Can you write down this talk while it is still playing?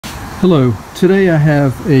Hello, today I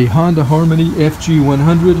have a Honda Harmony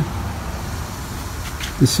FG100.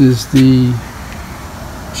 This is the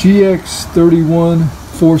GX31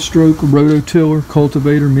 4-stroke rototiller,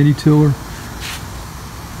 cultivator, mini tiller.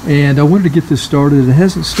 And I wanted to get this started. It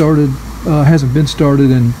hasn't been started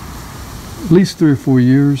in at least 3 or 4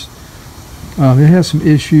 years. It has some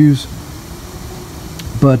issues,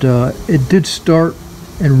 but it did start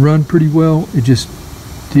and run pretty well. It just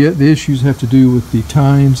the issues have to do with the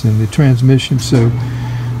tines and the transmission, so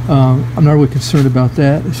I'm not really concerned about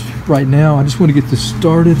that right now. I just want to get this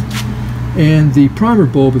started. And the primer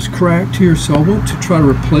bulb is cracked here, so I want to try to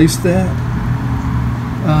replace that.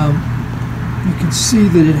 You can see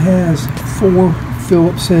that it has 4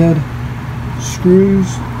 Phillips head screws.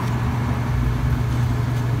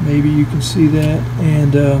 Maybe you can see that,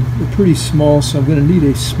 and they're pretty small, so I'm going to need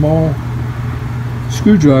a small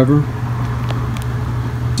screwdriver.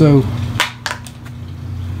 So,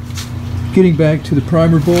 getting back to the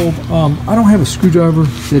primer bulb, I don't have a screwdriver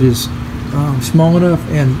that is small enough,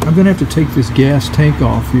 and I'm going to have to take this gas tank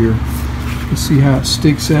off here. You can see how it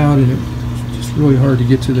sticks out, and it's just really hard to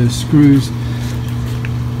get to those screws.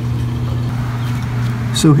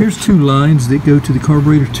 So here's 2 lines that go to the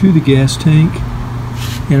carburetor to the gas tank,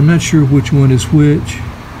 and I'm not sure which one is which.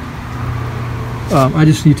 I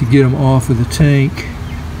just need to get them off of the tank.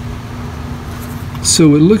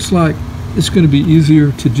 So it looks like it's going to be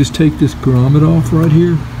easier to just take this grommet off right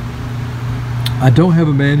here. I don't have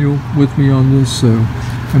a manual with me on this, so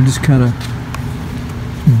I'm just kind of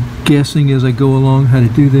guessing as I go along how to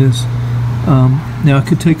do this. Now I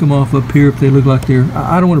could take them off up here if they look like they're...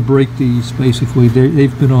 I don't want to break these, basically.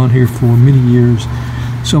 They've been on here for many years.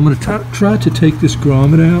 So I'm going to try to take this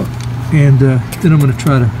grommet out, and then I'm going to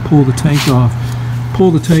try to pull the tank off.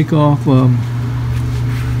 Pull the tank off. Well,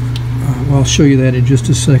 I'll show you that in just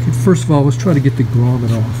a second. First of all, let's try to get the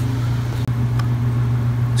grommet off.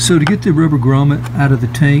 So to get the rubber grommet out of the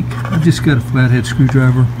tank, I've just got a flathead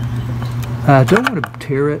screwdriver. I don't want to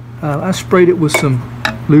tear it. I sprayed it with some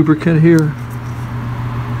lubricant here.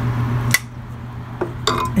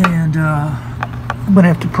 And I'm going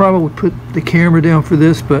to have to probably put the camera down for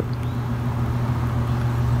this, but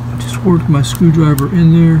I just worked my screwdriver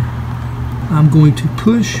in there. I'm going to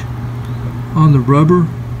push on the rubber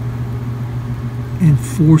and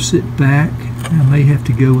force it back. I may have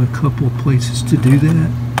to go a couple of places to do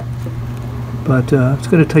that, but it's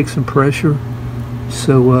going to take some pressure.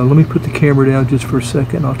 So let me put the camera down just for a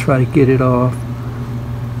second. I'll try to get it off.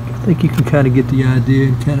 I think you can kind of get the idea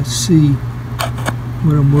and kind of see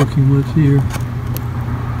what I'm working with here.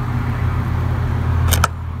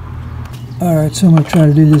 Alright, so I'm going to try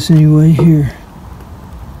to do this anyway here.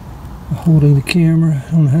 Holding the camera.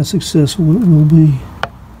 I don't know how successful it will be.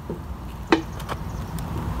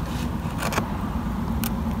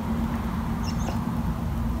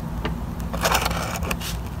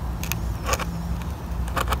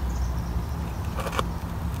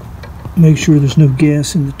 Make sure there's no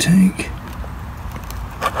gas in the tank.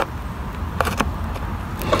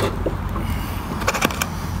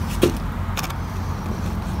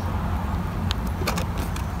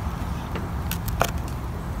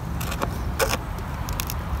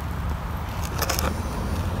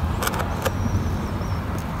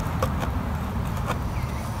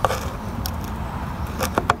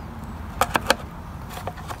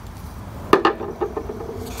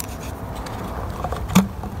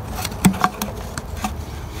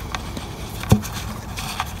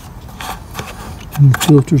 And the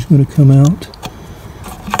filter's going to come out.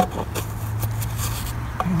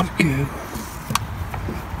 There we go.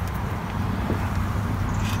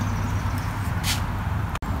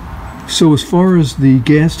 So as far as the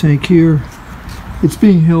gas tank here, it's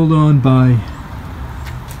being held on by,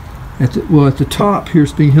 at the top here,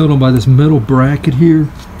 it's being held on by this metal bracket here.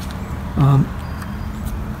 And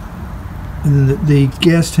then the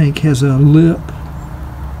gas tank has a lip.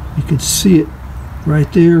 You can see it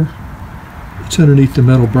right there. It's underneath the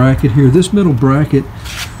metal bracket here. This metal bracket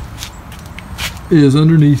is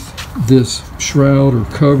underneath this shroud or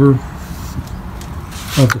cover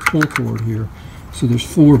of the pull cord here. So there's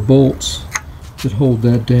 4 bolts that hold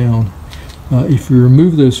that down. If you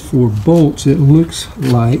remove those 4 bolts, it looks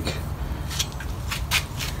like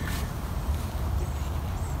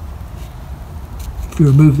if you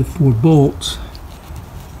remove the 4 bolts,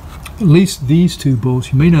 at least these 2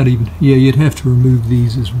 bolts, you may not even, yeah, you'd have to remove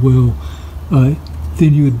these as well.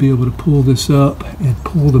 Then you would be able to pull this up and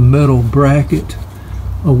pull the metal bracket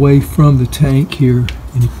away from the tank here,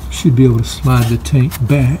 and you should be able to slide the tank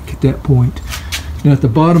back at that point. Now at the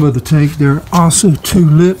bottom of the tank there are also 2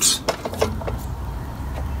 lips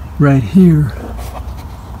right here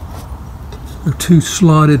are two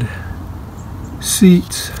slotted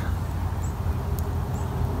seats,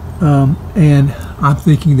 and I'm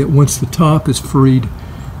thinking that once the top is freed,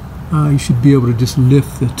 you should be able to just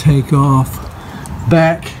lift the tank off,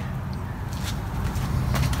 back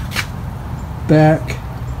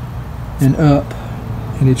and up,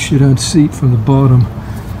 and it should unseat from the bottom.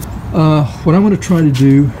 What I'm going to try to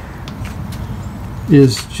do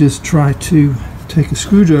is just try to take a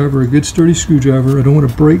screwdriver, a good sturdy screwdriver. I don't want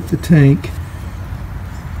to break the tank,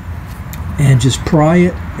 and just pry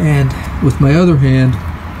it, and with my other hand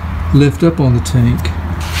lift up on the tank,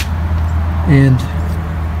 and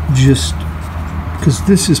just, because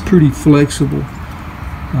this is pretty flexible,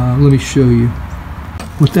 let me show you.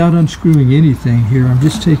 Without unscrewing anything here, I'm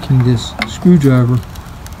just taking this screwdriver,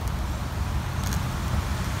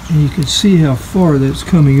 and you can see how far that's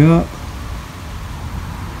coming up.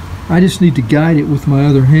 I just need to guide it with my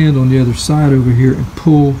other hand on the other side over here and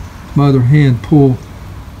pull my other hand, pull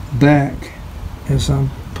back as I'm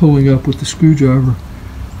pulling up with the screwdriver.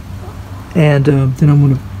 And then I'm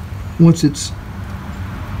going to, once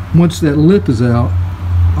that lip is out,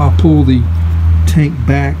 I'll pull the tank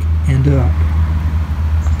back and up.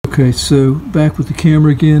 Okay, so back with the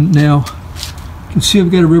camera again. Now you can see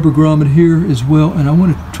I've got a rubber grommet here as well, and I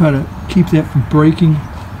want to try to keep that from breaking.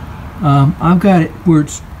 I've got it where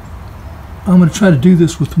it's, I'm going to try to do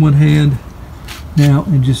this with one hand now,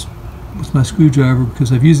 and just with my screwdriver,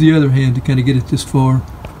 because I've used the other hand to kind of get it this far.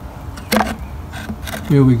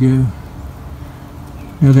 There we go.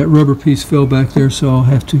 Now that rubber piece fell back there, so I'll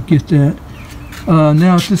have to get that.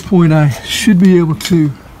 Now at this point I should be able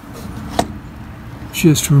to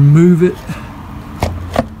just remove it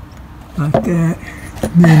like that,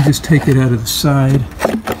 and then just take it out of the side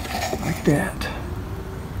like that.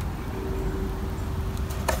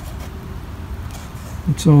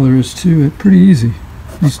 That's all there is to it. Pretty easy.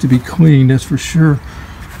 Needs to be cleaned, that's for sure.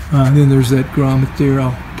 Then there's that grommet there.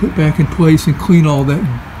 I'll put back in place and clean all that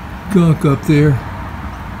gunk up there.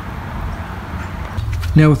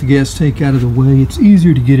 Now with the gas tank out of the way, it's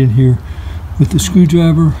easier to get in here with the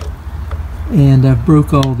screwdriver, and I've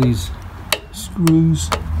broke all these screws,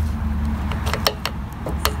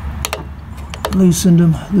 loosened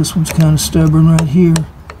them. This one's kind of stubborn right here.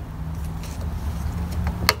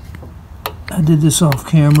 I did this off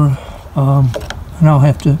camera, and I'll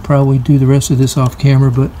have to probably do the rest of this off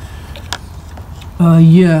camera, but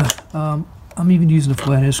yeah, I'm even using a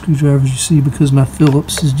flathead screwdriver, as you see, because my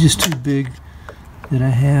Phillips is just too big that I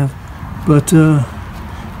have. But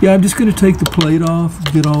yeah, I'm just going to take the plate off,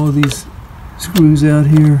 get all of these screws out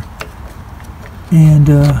here, and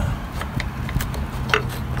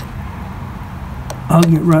I'll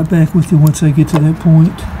get right back with you once I get to that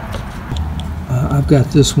point. I've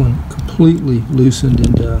got this one completely loosened,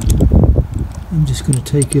 and I'm just going to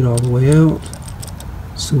take it all the way out,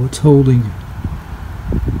 so it's holding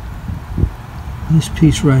this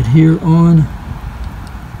piece right here on.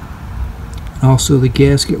 Also the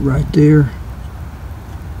gasket right there.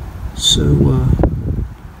 So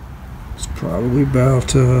it's probably about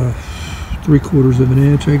 3/4 of an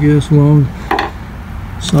inch, I guess, long.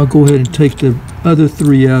 So I'll go ahead and take the other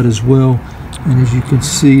three out as well, and as you can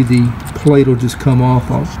see, the plate will just come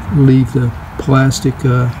off. I'll leave the plastic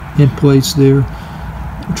in place there.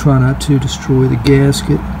 I'll try not to destroy the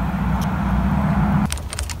gasket.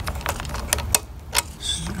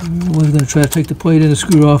 So I'm going to try to take the plate in and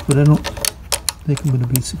screw it off, but I don't think I'm going to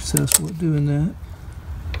be successful at doing that.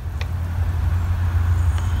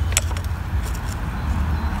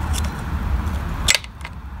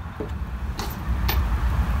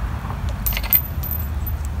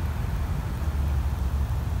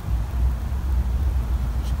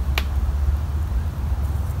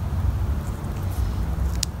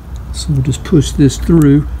 So we'll just push this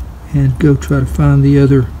through and go try to find the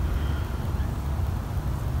other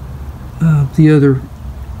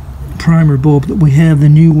primer bulb that we have, the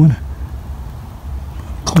new one.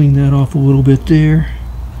 Clean that off a little bit there.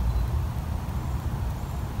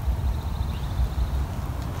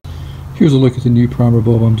 Here's a look at the new primer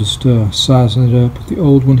bulb. I'm just sizing it up with the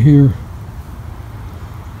old one here.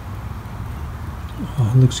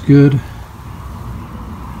 It looks good.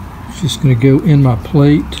 It's just going to go in my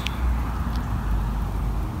plate.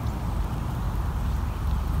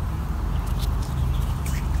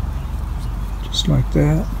 Just like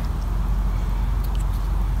that.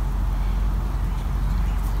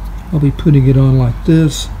 I'll be putting it on like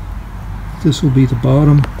this. This will be the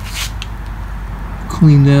bottom.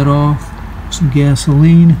 Clean that off, some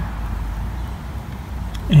gasoline,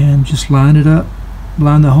 and just line it up,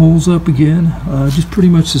 line the holes up again, just pretty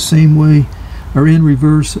much the same way, or in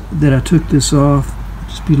reverse, that I took this off.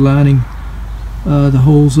 Just be lining the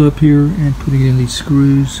holes up here and putting in these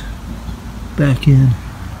screws back in.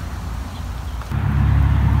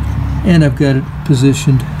 And I've got it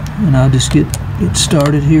positioned, and I'll just get it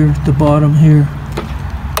started here at the bottom here.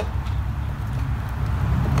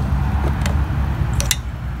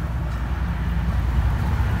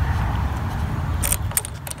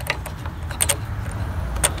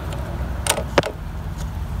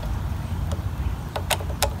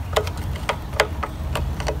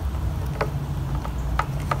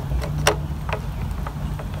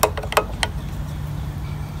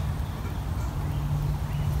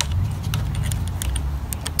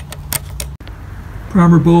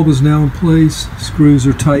 Primer bulb is now in place. Screws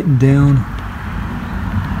are tightened down.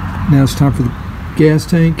 Now it's time for the gas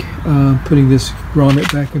tank. Putting this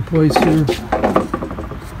grommet back in place here.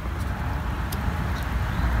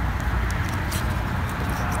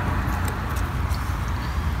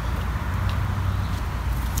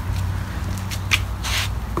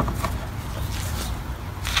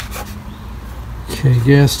 Okay,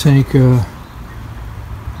 gas tank.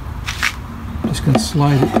 Just going to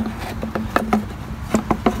slide it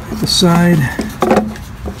the side,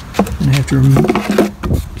 and I have to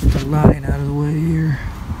get the line out of the way here.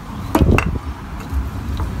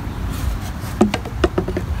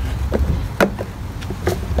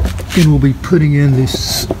 Then we'll be putting in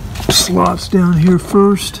these slots down here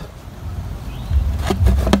first.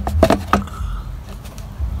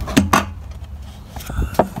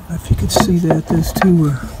 If you can see that, those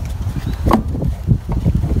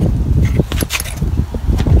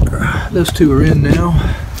two are in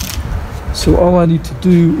now. So all I need to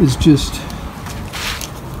do is just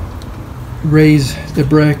raise the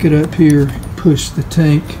bracket up here, push the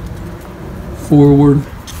tank forward,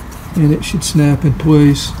 and it should snap in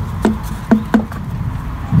place.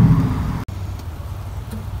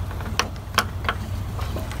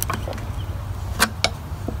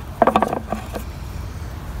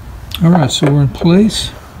 Alright, so we're in place.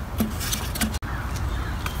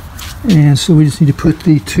 And so we just need to put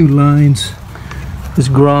the two lines, this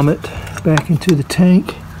grommet, back into the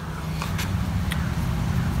tank.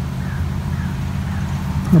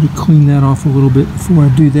 Probably clean that off a little bit before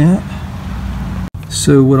I do that.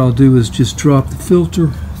 So what I'll do is just drop the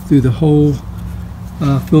filter through the hole.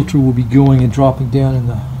 Filter will be going and dropping down in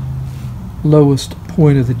the lowest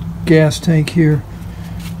point of the gas tank here,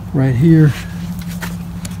 right here.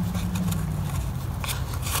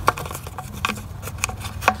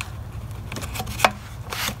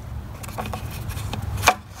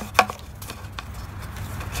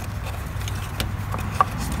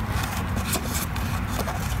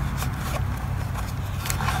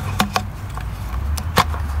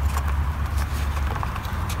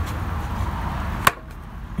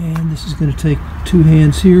 And this is going to take two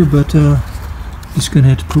hands here, but just going to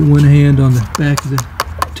have to put one hand on the back of the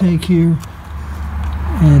tank here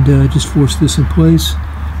and just force this in place.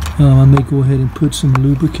 I may go ahead and put some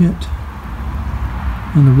lubricant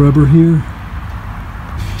on the rubber here.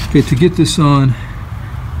 Okay, to get this on,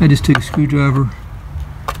 I just take a screwdriver,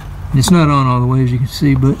 and it's not on all the way as you can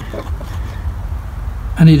see, but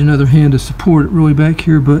I need another hand to support it really back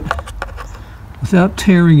here, but without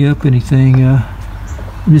tearing up anything.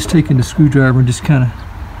 I'm just taking the screwdriver and just kind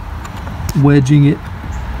of wedging it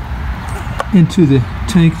into the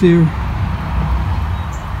tank there.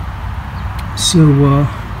 So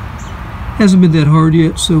hasn't been that hard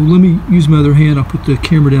yet, so let me use my other hand. I'll put the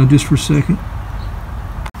camera down just for a second.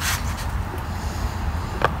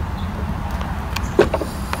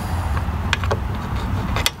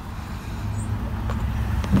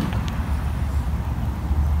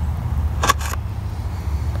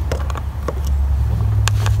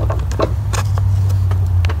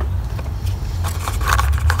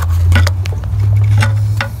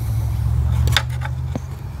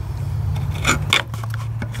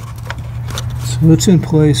 So it's in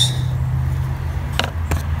place.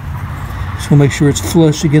 Just want to make sure it's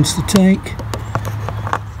flush against the tank.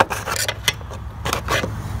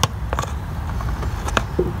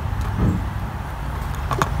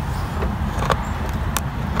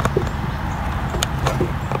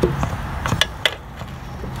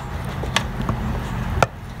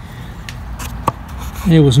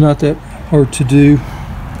 It was not that hard to do.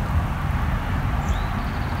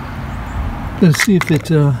 Let's see if it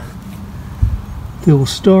will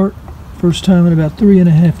start. First time in about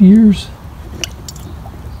 3.5 years.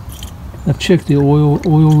 I've checked the oil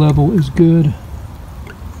level is good.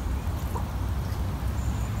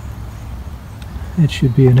 That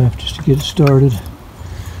should be enough just to get it started. You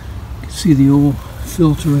can see the oil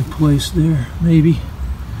filter in place there, maybe.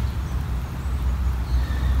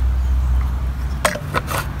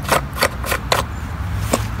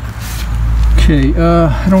 Okay,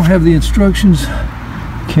 I don't have the instructions.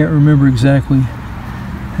 Can't remember exactly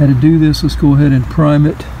how to do this. Let's go ahead and prime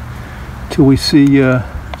it till we see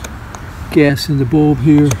gas in the bulb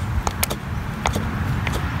here.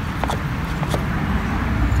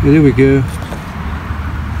 Okay, there we go.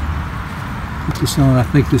 Put this on. I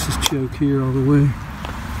think this is choke here all the way.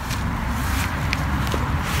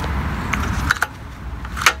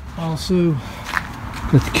 Also,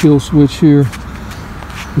 got the kill switch here.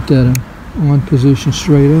 Put that in on position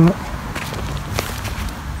straight up.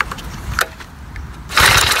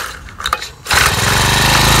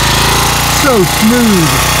 So smooth.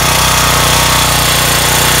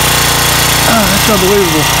 That's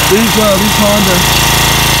unbelievable. These Honda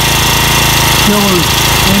killer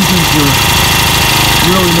engines are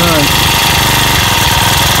really nice.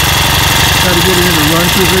 Got to get it in the run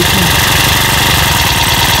position.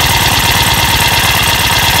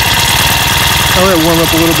 I'll let it warm up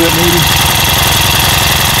a little bit maybe.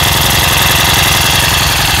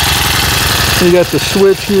 You got the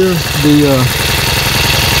switch here, the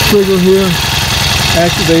trigger here,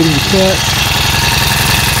 activating the clutch.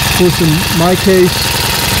 Of course, in my case,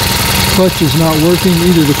 clutch is not working.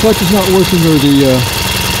 Either the clutch is not working or the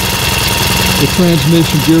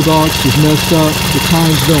transmission gearbox is messed up. The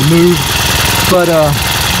tines don't move. But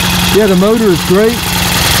yeah, the motor is great.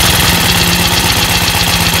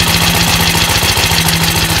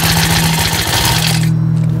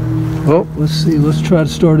 Oh, let's see. Let's try to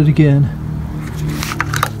start it again.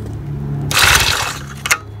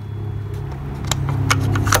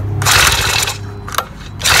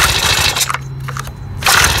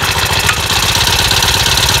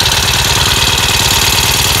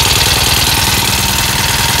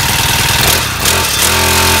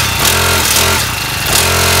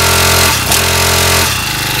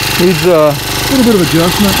 Needs a little bit of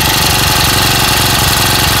adjustment.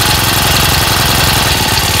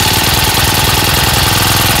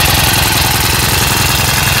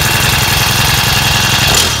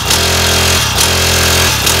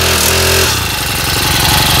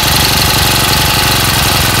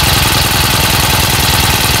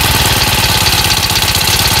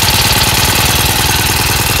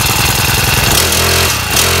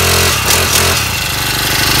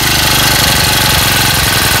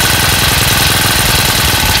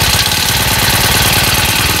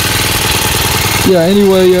 Yeah,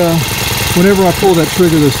 anyway, whenever I pull that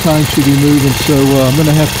trigger, this time should be moving, so I'm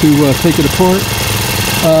going to have to take it apart.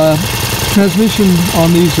 Transmission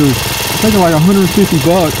on these are, I think, like $150,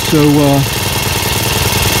 so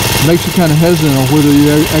it makes you kind of hesitant on whether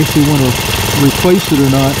you actually want to replace it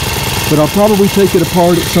or not. But I'll probably take it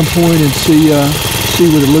apart at some point and see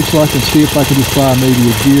what it looks like and see if I can just buy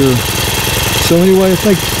maybe a gear. So anyway, I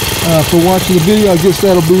think for watching the video, I guess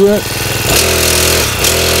that'll be it.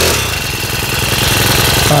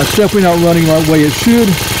 It's definitely not running the way it should,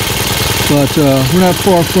 but we're not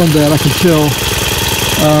far from that, I can tell.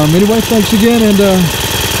 Anyway, thanks again, and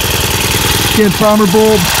again, primer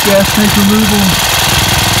bulb, gas tank removal,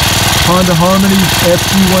 Honda Harmony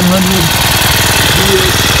FG100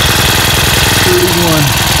 GX31.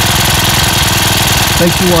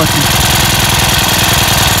 Thanks for watching.